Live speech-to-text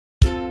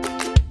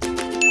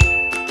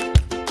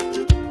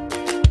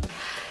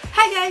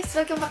guys!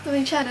 Welcome back to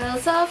my channel.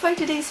 So, for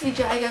today's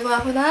video ay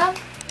gagawa ko ng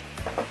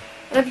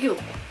review.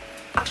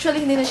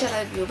 Actually, hindi na siya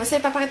review.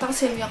 Basta ipapakita ko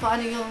sa inyo kung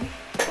ano yung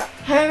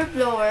hair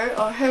blower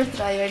or hair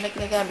dryer na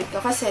ginagamit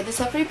ko. Kasi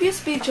sa previous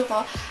video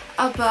ko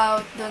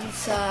about dun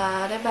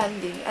sa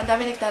rebanding, ang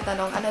dami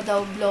nagtatanong ano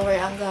daw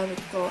blower ang gamit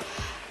ko.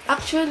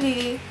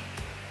 Actually,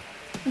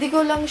 hindi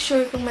ko lang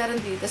sure kung meron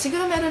dito.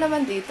 Siguro meron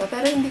naman dito,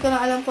 pero hindi ko lang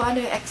alam kung ano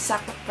yung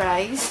exact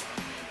price.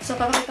 So,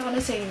 papakita ko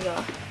na sa inyo.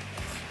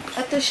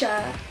 Ito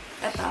siya.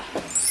 Ito.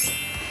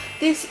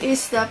 This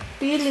is the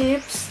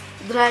Philips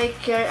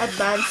DryCare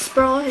Advanced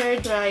Pro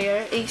Hair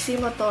Dryer AC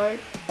Motor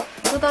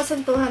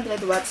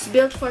 2,200 watts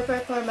built for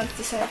performance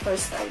design for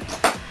style.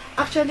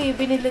 Actually,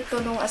 binili ko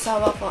nung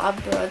asawa ko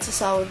abroad sa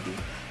Saudi.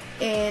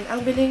 And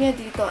ang bili niya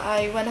dito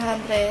ay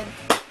 100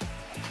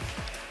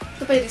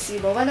 ito pa yung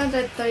resibo,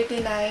 139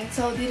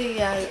 Saudi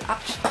Riyal.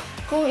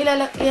 Kung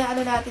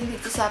iaano natin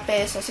dito sa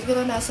peso,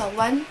 siguro nasa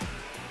 1.7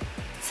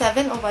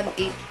 o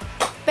 1.8.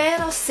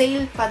 Pero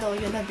sale pa daw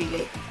yun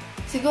nabili.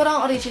 Siguro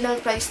ang original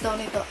price daw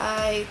nito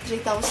ay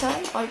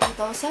 3,000 or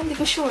 2,000. Hindi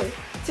ko sure.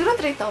 Siguro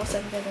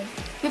 3,000 ganun.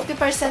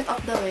 50% off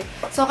daw eh.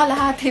 So,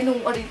 kalahati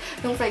nung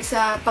price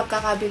sa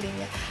pagkakabili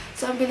niya.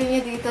 So, ang bili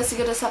niya dito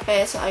siguro sa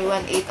peso ay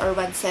 1.8 or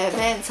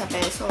 1.7 sa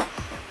peso.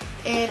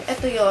 And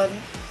ito yon.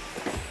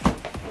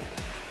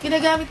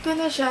 Ginagamit ko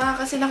na siya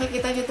kasi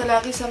nakikita niyo ito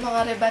lagi sa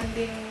mga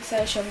rebanding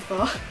session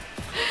ko.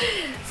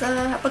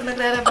 Pag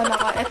nagre-reband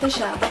ako, ito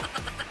siya.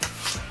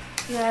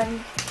 Yan.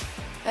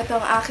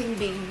 Ito ang aking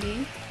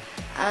baby.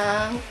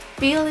 Ang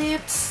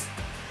Philips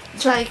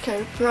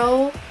DryCare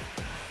Pro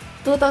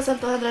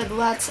 2,200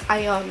 watts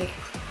Ionic.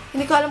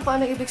 Hindi ko alam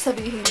kung ano ibig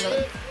sabihin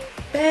nun.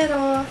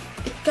 Pero,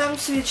 it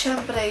comes with,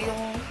 syempre,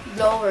 yung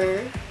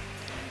blower.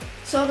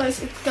 So,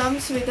 guys, it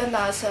comes with a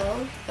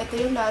nozzle. Ito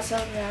yung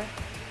nozzle niya.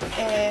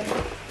 And,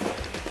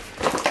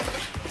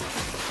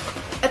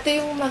 ito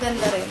yung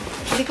maganda rin.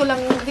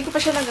 Hindi ko pa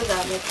siya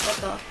nagagamit.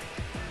 Ito.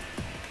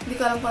 Hindi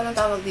ko alam kung anong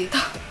tawag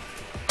dito.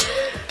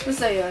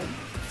 Basta yun.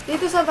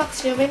 Dito sa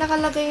box nyo, may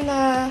nakalagay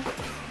na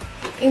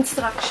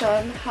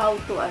instruction how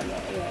to ano.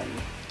 Ayan.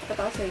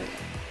 Pataka sa inyo.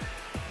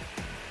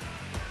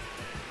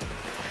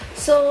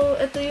 So,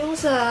 ito yung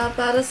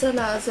para sa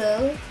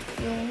nozzle.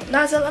 Yung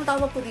nozzle ang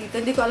tawag ko dito.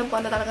 Hindi ko alam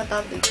kung ano talagang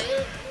tawag dito.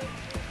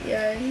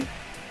 Ayan.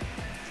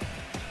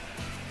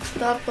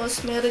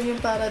 Tapos, meron yung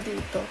para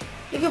dito.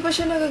 Hindi ko pa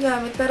siya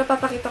nagagamit, pero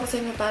papakita ko sa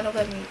inyo paano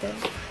gamitin.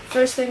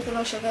 First time ko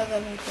lang siya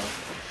gagamitin.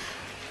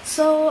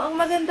 So,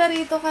 ang maganda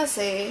rito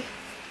kasi,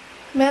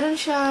 meron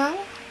siyang,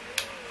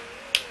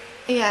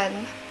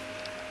 ayan,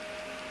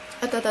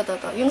 ito.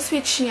 Yung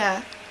switch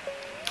niya,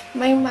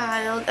 may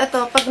mild.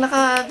 Ito, pag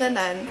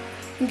nakaganan,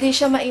 hindi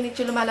siya mainit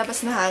yung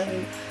lumalabas na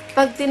hangin.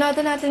 Pag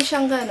tinodo natin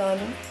siyang ganon,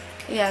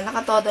 ayan,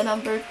 nakatodo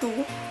number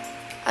 2,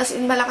 as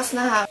in malakas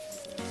na hangin.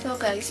 So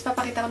guys,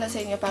 papakita ko na sa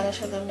inyo paano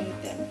siya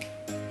gamitin.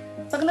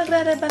 Pag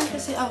nagre-reband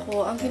kasi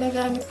ako, ang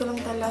ginagamit ko lang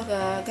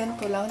talaga,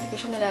 ganito lang, hindi ko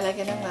siya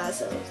nilalagyan ng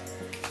nozzle.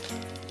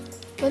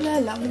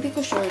 Wala lang, hindi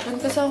ko sure. Doon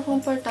kasi ako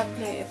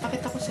comfortable eh.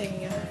 Pakita ko sa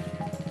inyo.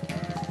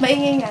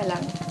 Maingay nga lang.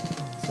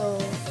 So,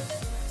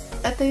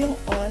 ito yung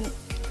on.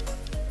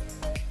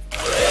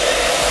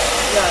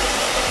 Yan.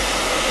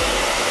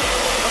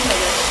 Oh my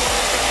gosh.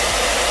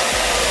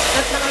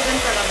 At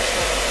nakaganta lang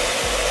siya.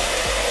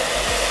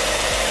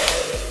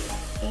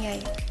 Ingay.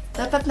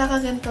 Dapat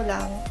nakaganto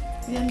lang.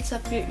 Yan sa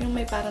yung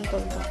may parang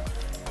tondo.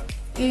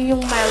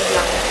 Yung mild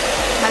lang.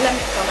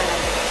 Malamig ka,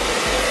 malamig.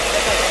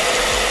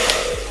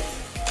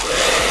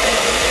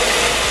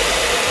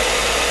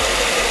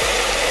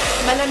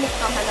 Malamig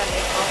ka,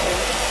 malamig. Okay.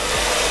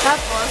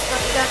 Tapos,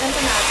 pag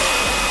igaganto natin,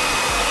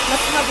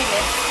 mas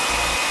mabilis.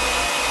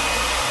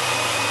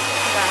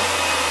 Diba?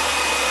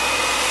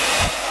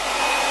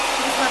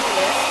 Mas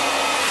mabilis.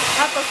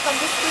 Tapos, pag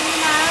gusto nyo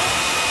na,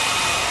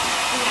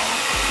 ayan,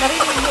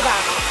 narinig nyo ba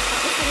ako? Pag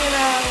gusto nyo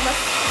na mas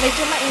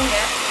medyo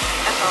mainit,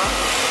 ito.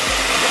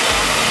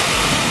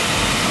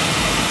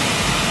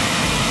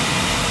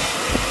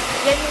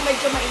 Yan yung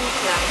medyo mainit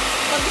lang.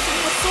 Pag gusto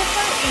nyo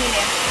super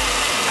init,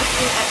 as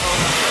in ito.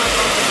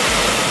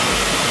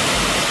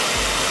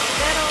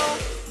 Pero,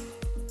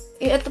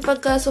 ito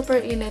pagka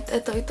super init,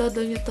 ito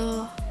doon nyo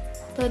to.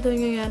 Ito doon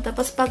nyo yan.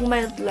 Tapos pag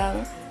mild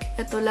lang,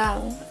 ito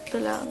lang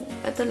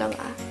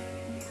ah.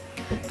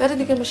 Pero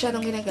hindi ko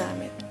masyadong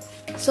ginagamit.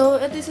 So,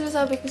 ito yung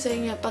sinasabi ko sa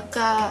inyo,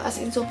 pagka as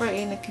in super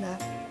init na,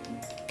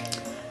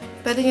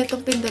 pwede nyo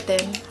itong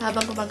pindutin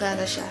habang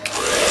gumagana siya.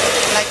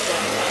 Like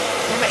that.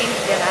 May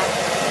mainit yan ah.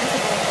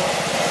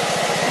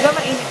 Diba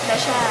mainit na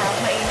siya?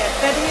 Mainit.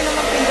 Pwede nyo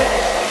naman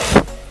pindutin.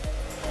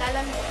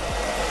 Lalamig.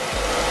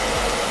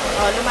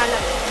 O,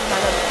 lumalamig.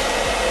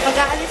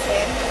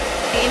 Pag-aalisin,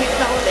 iinit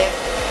na ulit.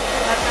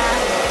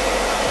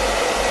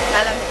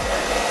 Lalamig na.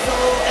 So,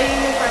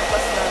 ayun yung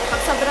purpose na.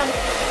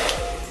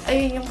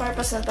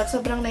 Pag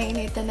sobrang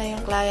nainitan na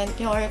yung client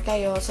nyo or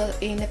kayo sa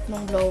init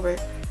ng blower,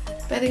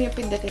 pwede nyo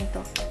pindutin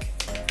to.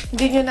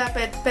 Hindi nyo na,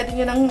 pwede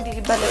nyo nang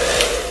hindi ibalik,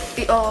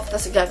 i-off,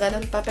 tapos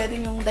gaganon pa. Pwede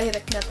nyo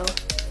direct na to.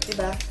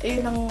 Diba?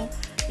 Yun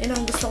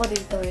ang gusto ko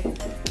dito eh.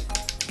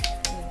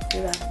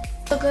 Diba?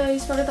 So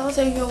guys, pakita ko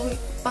sa inyo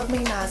pag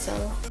may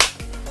nasal.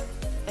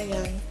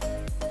 Ayan.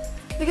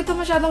 Hindi ko ito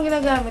masyadong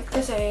ginagamit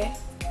kasi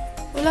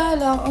wala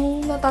lang.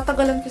 Ang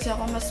natatagalan kasi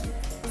ako, mas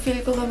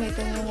feel ko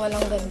gamitin yung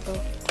walang ganito.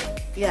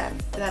 Yan.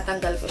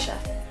 Tinatanggal ko siya.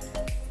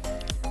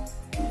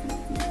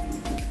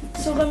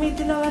 So,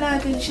 gamitin naman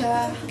natin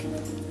siya.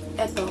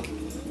 Eto.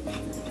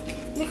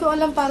 Hindi ko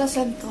alam para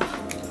saan to.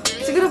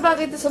 Siguro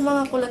bagay ito sa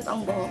mga kulat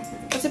ang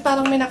buhok. Kasi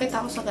parang may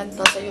nakita ko sa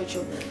ganito sa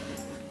YouTube.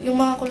 Yung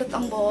mga kulat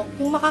ang buhok,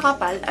 yung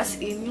makakapal, as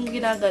in, yung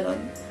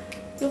ginaganon.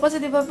 Yung kasi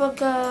diba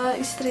pagka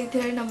straight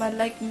hair naman,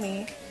 like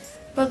me,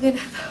 pag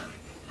ginaganon,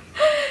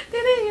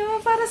 tinan nyo,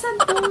 para saan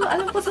to?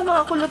 Alam ko sa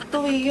mga kulot to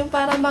eh, yung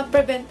para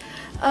ma-prevent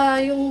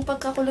yung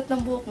pagkakulot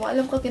ng buhok mo.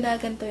 Alam ko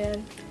ginaganto yan.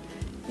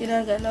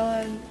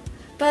 Ginaganon.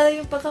 Para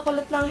yung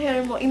pagkakulot ng hair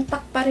mo,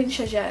 intact pa rin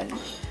siya dyan.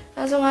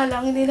 Kaso nga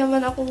lang, hindi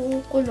naman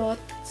ako kulot.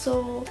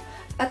 So,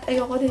 at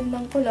ayoko din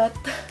ng kulot.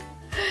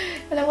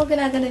 Alam ko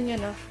ginaganon yun,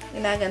 no?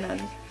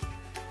 Ginaganon.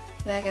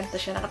 Ginaganto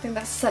siya. Nakatingin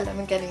sa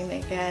salamin kanina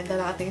eh. Kaya hindi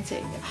nakatingin sa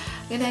inyo.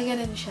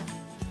 Ginaganon siya.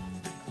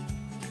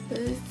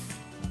 Tapos,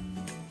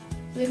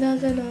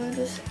 ginaganon.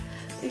 Tapos,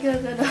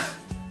 ginaganon.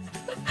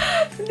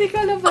 Hindi ko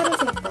alam para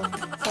sa ito.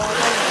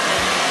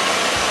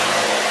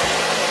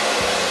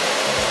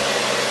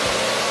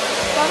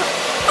 So,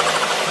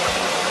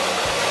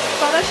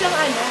 para siyang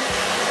ano.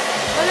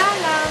 Wala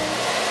lang.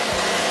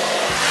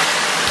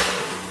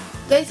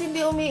 Guys,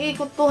 hindi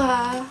umiikot to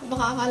ha.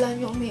 Baka akala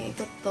nyo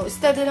umiikot to.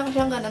 Steady lang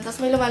siyang ganun.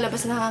 Tapos may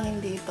lumalabas na hangin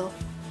dito.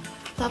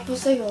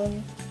 Tapos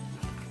ayun.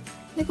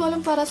 Hindi ko alam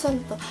para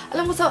saan to.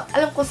 Alam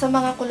ko sa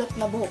mga kulot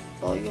na buhok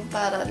to. Yung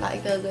para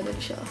naigaganon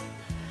siya.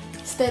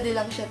 Steady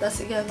lang siya. Tapos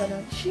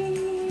igaganon.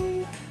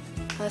 Shing!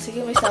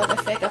 Sige, may sound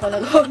effect. Ako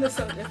nag-home na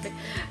sound effect.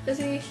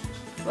 Kasi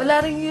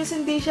wala rin use.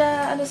 Hindi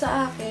siya ano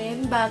sa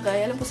akin.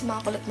 Bagay. Alam ko sa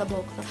mga kulot na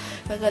buhok to.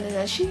 Gaganon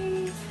na.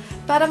 Shing!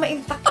 Para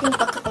ma-intact yung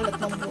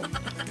pagkakulot ng buhok.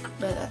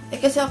 Eh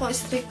kasi ako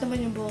straight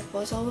naman yung buhok ko.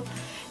 So,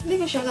 hindi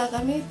ko siya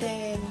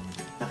gagamitin.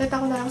 Nakita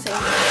ko na lang sa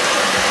inyo.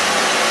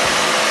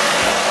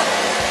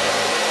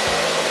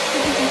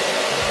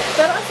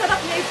 Pero ang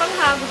sarap niya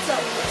ipanghagod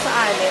sa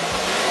alit.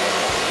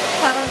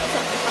 Parang ang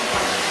sarap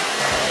ipanghagod.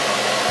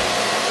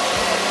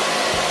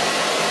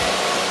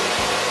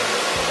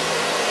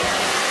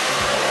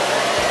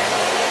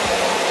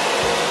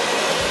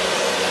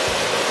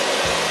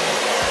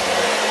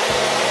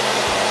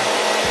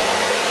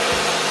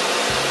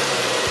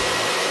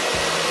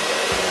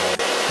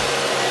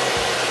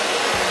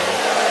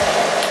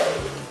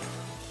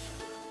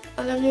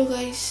 Alam nyo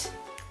guys,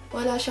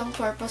 wala siyang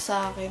purpose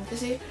sa akin.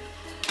 Kasi,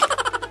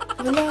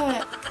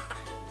 wala.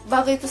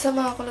 Bagay ito sa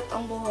mga kulot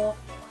ang buhok.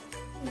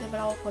 Hindi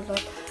ba ako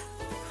kulot?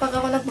 Pag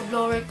ako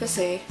nag-blower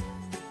kasi,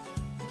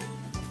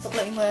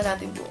 suklain muna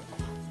natin buhok.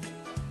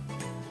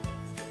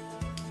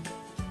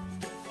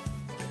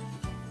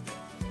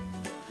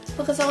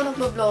 Pag kasi ako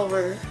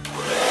nag-blower,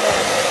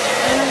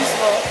 ayun ang gusto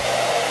ko,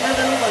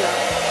 nagano ko lang.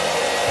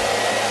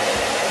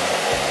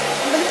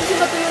 Ang galit kasi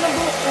matuyo ng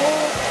buhok ko.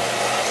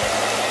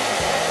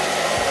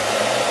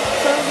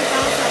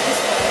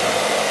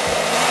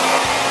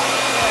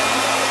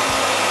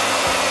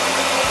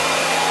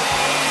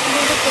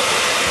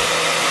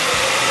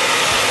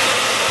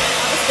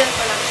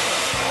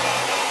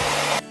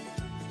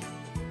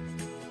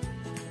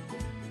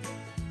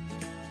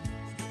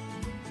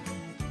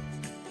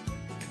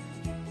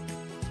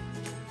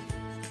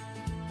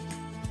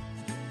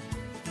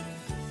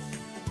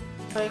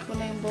 Try ko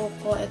na yung buhok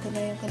ko. Ito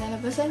na yung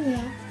kinalabasan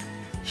niya.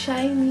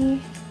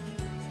 Shiny.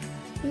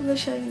 Diba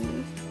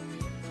shiny?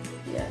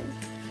 Yan.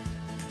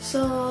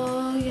 So,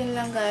 yan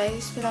lang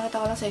guys.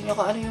 Pinakita ko lang sa inyo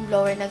kung ano yung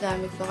blower na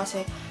gamit ko.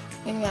 Kasi,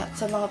 yun nga,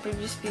 sa mga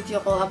previous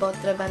video ko about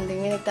rebanding,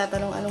 may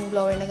nagtatanong anong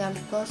blower na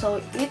gamit ko. So,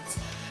 it's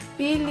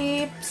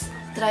Philips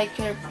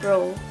DryCare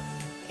Pro.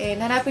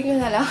 And, hanapin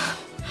nyo na lang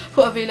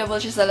kung available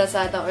siya sa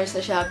Lazada or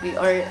sa Shopee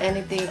or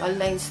anything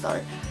online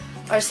store.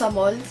 Or sa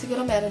mall.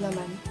 Siguro meron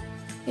naman.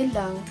 Yun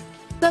lang.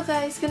 So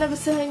guys, kung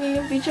nagustuhan niyo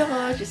yung video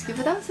ko, just give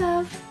a thumbs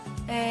up.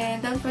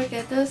 And don't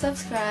forget to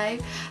subscribe.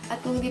 At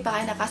kung hindi pa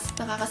kayo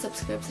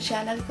nakakasubscribe sa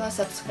channel ko,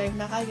 subscribe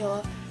na kayo.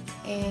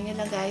 And yun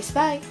lang guys.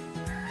 Bye!